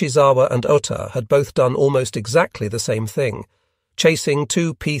that Nishizawa and Ota had both done almost exactly the same thing, chasing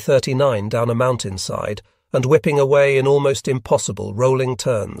two P-39 down a mountainside and whipping away in almost impossible rolling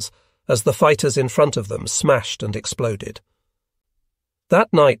turns as the fighters in front of them smashed and exploded.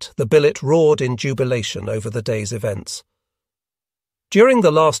 That night the billet roared in jubilation over the day's events. During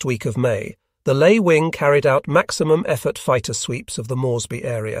the last week of May, the Ley Wing carried out maximum effort fighter sweeps of the Moresby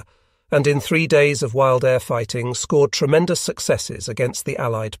area, and in 3 days of wild air fighting scored tremendous successes against the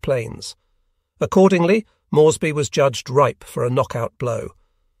Allied planes. Accordingly, Moresby was judged ripe for a knockout blow.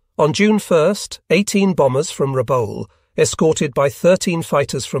 On June 1st, 18 bombers from Rabaul, escorted by 13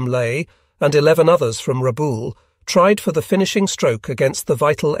 fighters from Ley and 11 others from Rabaul, tried for the finishing stroke against the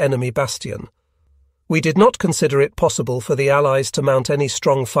vital enemy bastion. We did not consider it possible for the Allies to mount any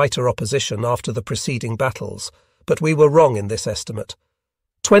strong fighter opposition after the preceding battles, but we were wrong in this estimate.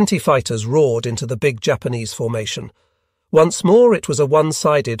 20 fighters roared into the big Japanese formation. Once more it was a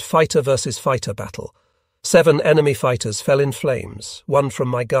one-sided fighter versus fighter battle. 7 enemy fighters fell in flames, 1 from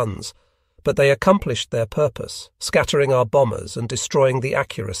my guns, but they accomplished their purpose, scattering our bombers and destroying the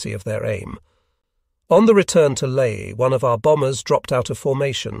accuracy of their aim. On the return to Ley, one of our bombers dropped out of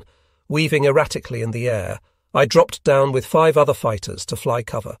formation. Weaving erratically in the air, I dropped down with 5 other fighters to fly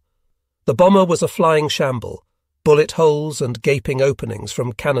cover. The bomber was a flying shamble. Bullet holes and gaping openings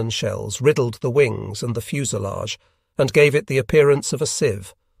from cannon shells riddled the wings and the fuselage and gave it the appearance of a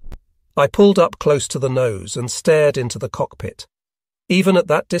sieve. I pulled up close to the nose and stared into the cockpit. Even at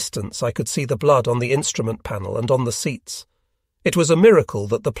that distance I could see the blood on the instrument panel and on the seats. It was a miracle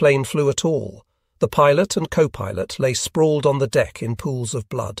that the plane flew at all. The pilot and co-pilot lay sprawled on the deck in pools of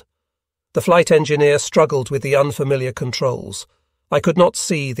blood. The flight engineer struggled with the unfamiliar controls. I could not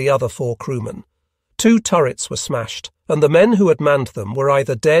see the other 4 crewmen. 2 turrets were smashed, and the men who had manned them were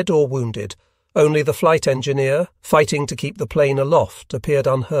either dead or wounded. Only the flight engineer, fighting to keep the plane aloft, appeared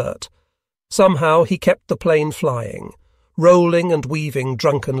unhurt. Somehow he kept the plane flying, rolling and weaving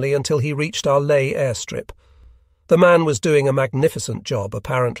drunkenly until he reached our Leh airstrip. The man was doing a magnificent job,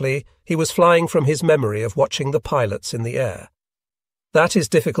 apparently. He was flying from his memory of watching the pilots in the air. That is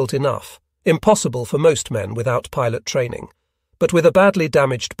difficult enough, impossible for most men without pilot training. But with a badly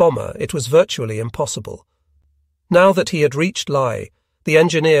damaged bomber, it was virtually impossible. Now that he had reached Leh, the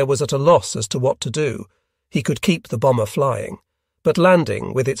engineer was at a loss as to what to do. He could keep the bomber flying, but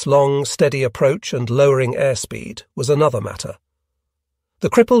landing, with its long, steady approach and lowering airspeed, was another matter. The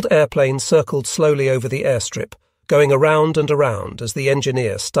crippled airplane circled slowly over the airstrip, going around and around as the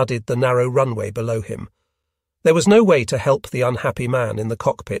engineer studied the narrow runway below him. There was no way to help the unhappy man in the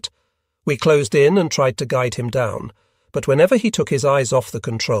cockpit. We closed in and tried to guide him down, but whenever he took his eyes off the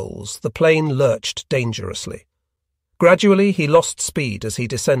controls, the plane lurched dangerously. Gradually he lost speed as he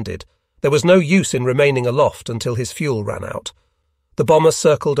descended. There was no use in remaining aloft until his fuel ran out. The bomber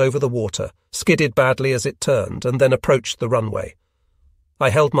circled over the water, skidded badly as it turned, and then approached the runway.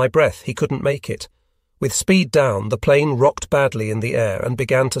 I held my breath. He couldn't make it. With speed down, the plane rocked badly in the air and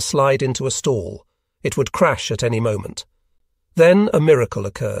began to slide into a stall. It would crash at any moment. Then a miracle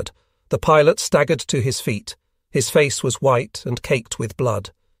occurred. The pilot staggered to his feet. His face was white and caked with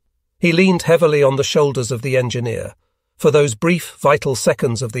blood. He leaned heavily on the shoulders of the engineer. For those brief, vital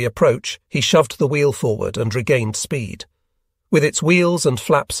seconds of the approach, he shoved the wheel forward and regained speed. With its wheels and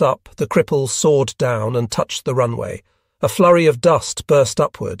flaps up, the cripple soared down and touched the runway. A flurry of dust burst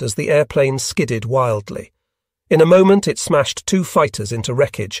upward as the airplane skidded wildly. In a moment it smashed 2 fighters into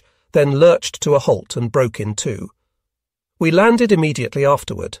wreckage, then lurched to a halt and broke in 2. We landed immediately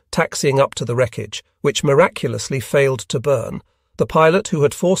afterward, taxiing up to the wreckage, which miraculously failed to burn. The pilot, who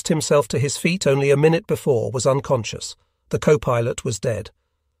had forced himself to his feet only a minute before, was unconscious. The co-pilot was dead.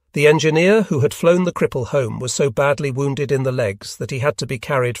 The engineer, who had flown the cripple home, was so badly wounded in the legs that he had to be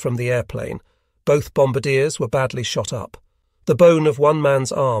carried from the airplane. Both bombardiers were badly shot up. The bone of one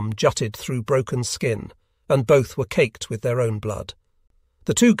man's arm jutted through broken skin, and both were caked with their own blood.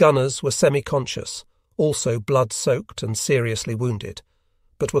 The 2 gunners were semi-conscious, also blood-soaked and seriously wounded,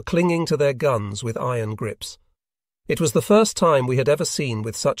 but were clinging to their guns with iron grips. It was the first time we had ever seen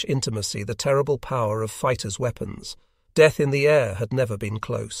with such intimacy the terrible power of fighters' weapons. Death in the air had never been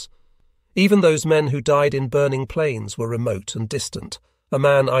close. Even those men who died in burning planes were remote and distant. A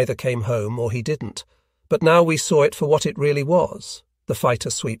man either came home or he didn't. But now we saw it for what it really was. The fighter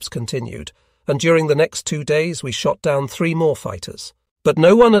sweeps continued, and during the next 2 days we shot down 3 more fighters. But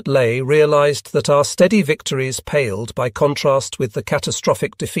no one at Leh realized that our steady victories paled by contrast with the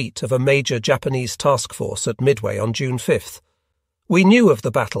catastrophic defeat of a major Japanese task force at Midway on June 5th. We knew of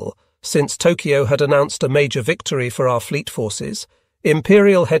the battle, since Tokyo had announced a major victory for our fleet forces.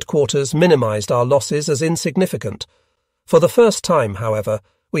 Imperial headquarters minimized our losses as insignificant. For the first time, however,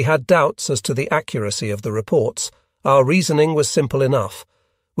 we had doubts as to the accuracy of the reports. Our reasoning was simple enough.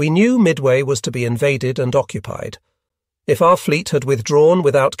 We knew Midway was to be invaded and occupied. If our fleet had withdrawn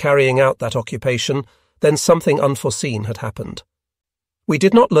without carrying out that occupation, then something unforeseen had happened. We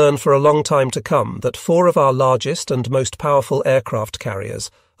did not learn for a long time to come that 4 of our largest and most powerful aircraft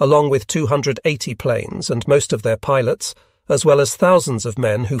carriers, along with 280 planes and most of their pilots, as well as thousands of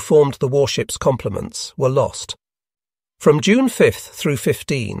men who formed the warship's complements, were lost. From June 5th through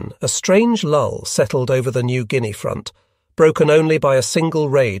 15, a strange lull settled over the New Guinea front, broken only by a single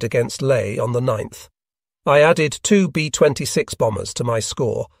raid against Leh on the 9th. I added 2 B-26 bombers to my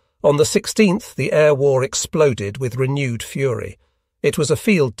score. On the 16th, the air war exploded with renewed fury. It was a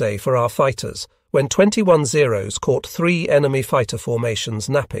field day for our fighters, when 21 Zeros caught 3 enemy fighter formations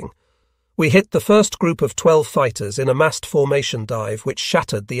napping. We hit the first group of 12 fighters in a massed formation dive which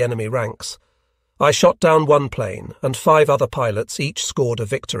shattered the enemy ranks. I shot down 1 plane, and 5 other pilots each scored a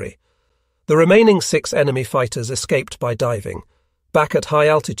victory. The remaining 6 enemy fighters escaped by diving. Back at high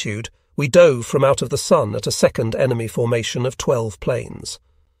altitude, we dove from out of the sun at a second enemy formation of 12 planes.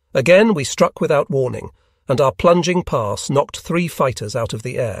 Again we struck without warning, and our plunging pass knocked 3 fighters out of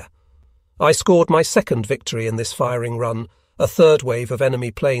the air. I scored my second victory in this firing run, A third wave of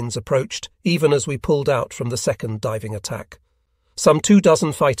enemy planes approached, even as we pulled out from the second diving attack. Some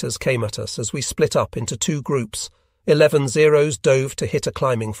 24 fighters came at us as we split up into two groups. 11 Zeros dove to hit a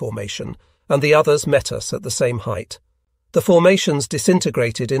climbing formation, and the others met us at the same height. The formations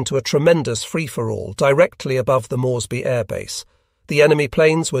disintegrated into a tremendous free-for-all directly above the Moresby Air Base. The enemy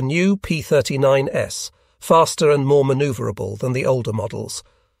planes were new P-39S, faster and more manoeuvrable than the older models.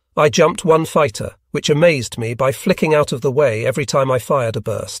 I jumped one fighter, which amazed me by flicking out of the way every time I fired a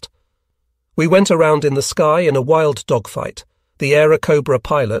burst. We went around in the sky in a wild dogfight, the Aerocobra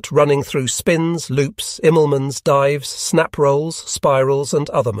pilot running through spins, loops, Immelmans, dives, snap rolls, spirals, and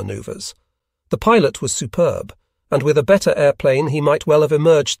other manoeuvres. The pilot was superb, and with a better airplane he might well have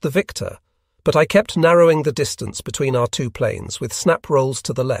emerged the victor, but I kept narrowing the distance between our two planes with snap rolls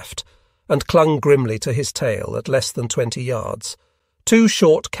to the left, and clung grimly to his tail at less than 20 yards. 2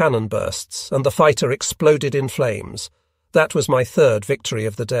 short cannon bursts, and the fighter exploded in flames. That was my third victory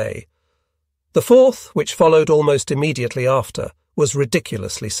of the day. The fourth, which followed almost immediately after, was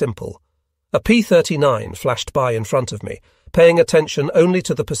ridiculously simple. A P-39 flashed by in front of me, paying attention only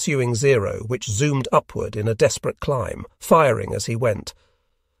to the pursuing Zero, which zoomed upward in a desperate climb, firing as he went.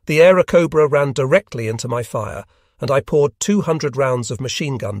 The Aerocobra ran directly into my fire, and I poured 200 rounds of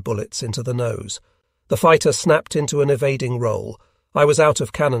machine gun bullets into the nose. The fighter snapped into an evading roll. I was out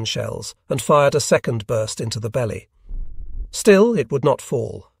of cannon shells, and fired a second burst into the belly. Still, it would not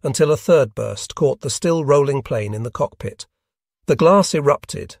fall, until a third burst caught the still rolling plane in the cockpit. The glass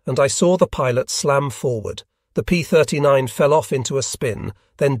erupted, and I saw the pilot slam forward. The P-39 fell off into a spin,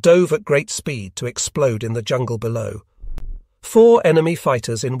 then dove at great speed to explode in the jungle below. 4 enemy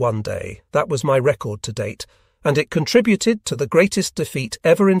fighters in one day, that was my record to date, and it contributed to the greatest defeat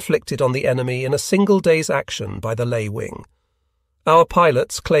ever inflicted on the enemy in a single day's action by the Ley Wing. Our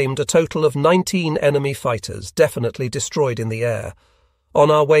pilots claimed a total of 19 enemy fighters definitely destroyed in the air. On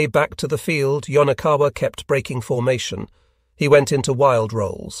our way back to the field, Yonakawa kept breaking formation. He went into wild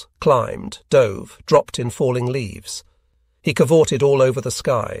rolls, climbed, dove, dropped in falling leaves. He cavorted all over the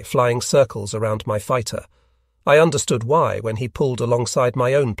sky, flying circles around my fighter. I understood why when he pulled alongside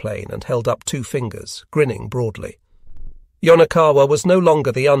my own plane and held up 2 fingers, grinning broadly. Yonakawa was no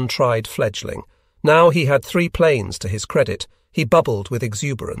longer the untried fledgling. Now he had 3 planes to his credit. He bubbled with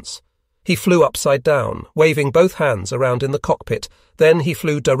exuberance. He flew upside down, waving both hands around in the cockpit. Then he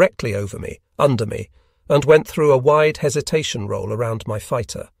flew directly over me, under me, and went through a wide hesitation roll around my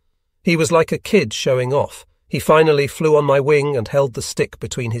fighter. He was like a kid showing off. He finally flew on my wing and held the stick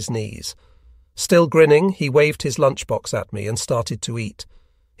between his knees. Still grinning, he waved his lunchbox at me and started to eat.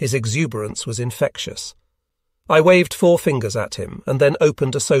 His exuberance was infectious. I waved 4 fingers at him and then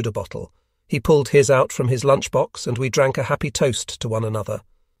opened a soda bottle. He pulled his out from his lunchbox and we drank a happy toast to one another.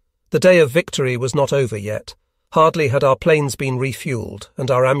 The day of victory was not over yet. Hardly had our planes been refueled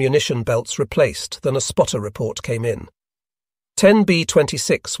and our ammunition belts replaced than a spotter report came in. 10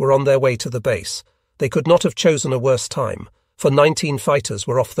 B-26 were on their way to the base. They could not have chosen a worse time, for 19 fighters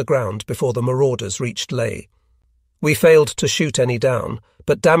were off the ground before the marauders reached Ley. We failed to shoot any down,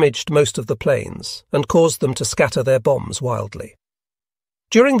 but damaged most of the planes and caused them to scatter their bombs wildly.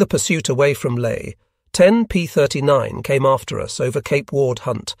 During the pursuit away from Ley, 10 P-39 came after us over Cape Ward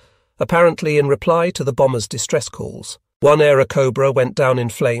Hunt, apparently in reply to the bombers' distress calls. 1 Aerocobra went down in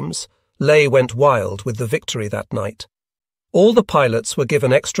flames. Ley went wild with the victory that night. All the pilots were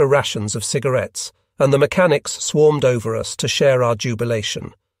given extra rations of cigarettes, and the mechanics swarmed over us to share our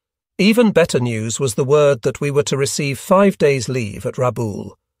jubilation. Even better news was the word that we were to receive 5 days' leave at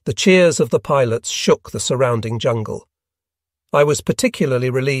Rabaul. The cheers of the pilots shook the surrounding jungle. I was particularly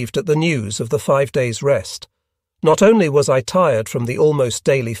relieved at the news of the 5 days' rest. Not only was I tired from the almost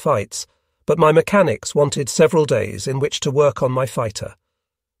daily fights, but my mechanics wanted several days in which to work on my fighter.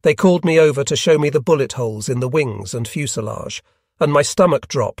 They called me over to show me the bullet holes in the wings and fuselage, and my stomach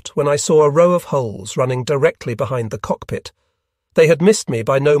dropped when I saw a row of holes running directly behind the cockpit. They had missed me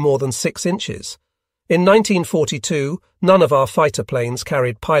by no more than 6 inches. In 1942, none of our fighter planes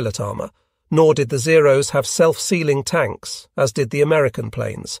carried pilot armor, nor did the Zeros have self-sealing tanks, as did the American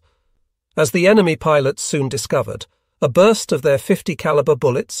planes. As the enemy pilots soon discovered, a burst of their .50 caliber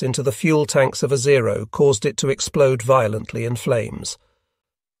bullets into the fuel tanks of a Zero caused it to explode violently in flames.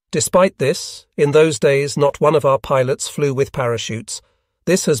 Despite this, in those days not one of our pilots flew with parachutes.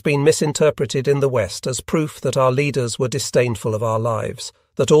 This has been misinterpreted in the West as proof that our leaders were disdainful of our lives,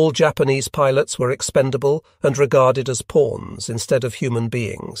 that all Japanese pilots were expendable and regarded as pawns instead of human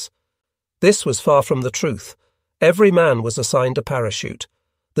beings. This was far from the truth. Every man was assigned a parachute.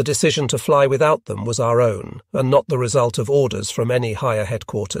 The decision to fly without them was our own, and not the result of orders from any higher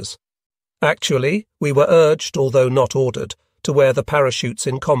headquarters. Actually, we were urged, although not ordered, to wear the parachutes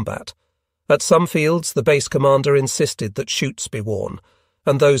in combat. At some fields, the base commander insisted that chutes be worn,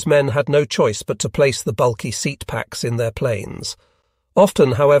 and those men had no choice but to place the bulky seat packs in their planes.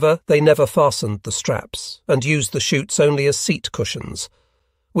 Often, however, they never fastened the straps, and used the chutes only as seat cushions.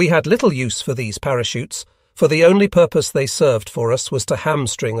 We had little use for these parachutes, for the only purpose they served for us was to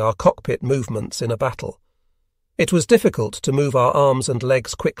hamstring our cockpit movements in a battle. It was difficult to move our arms and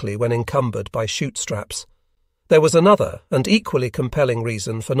legs quickly when encumbered by chute straps. There was another and equally compelling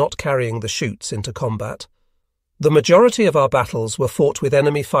reason for not carrying the chutes into combat. The majority of our battles were fought with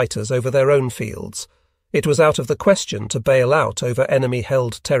enemy fighters over their own fields. It was out of the question to bail out over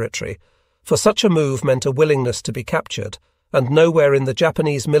enemy-held territory, for such a move meant a willingness to be captured, and nowhere in the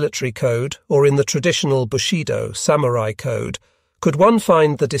Japanese military code or in the traditional Bushido samurai code could one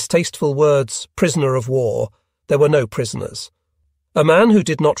find the distasteful words prisoner of war. There were no prisoners. A man who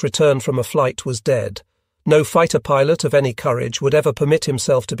did not return from a flight was dead. No fighter pilot of any courage would ever permit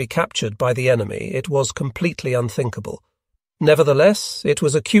himself to be captured by the enemy. It was completely unthinkable. Nevertheless, it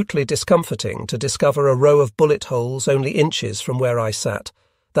was acutely discomforting to discover a row of bullet holes only inches from where I sat.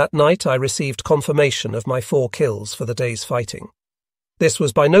 That night I received confirmation of my 4 kills for the day's fighting. This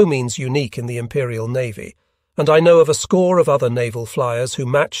was by no means unique in the Imperial Navy, and I know of a score of other naval flyers who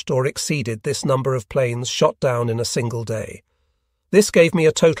matched or exceeded this number of planes shot down in a single day. This gave me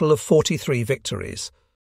a total of 43 victories,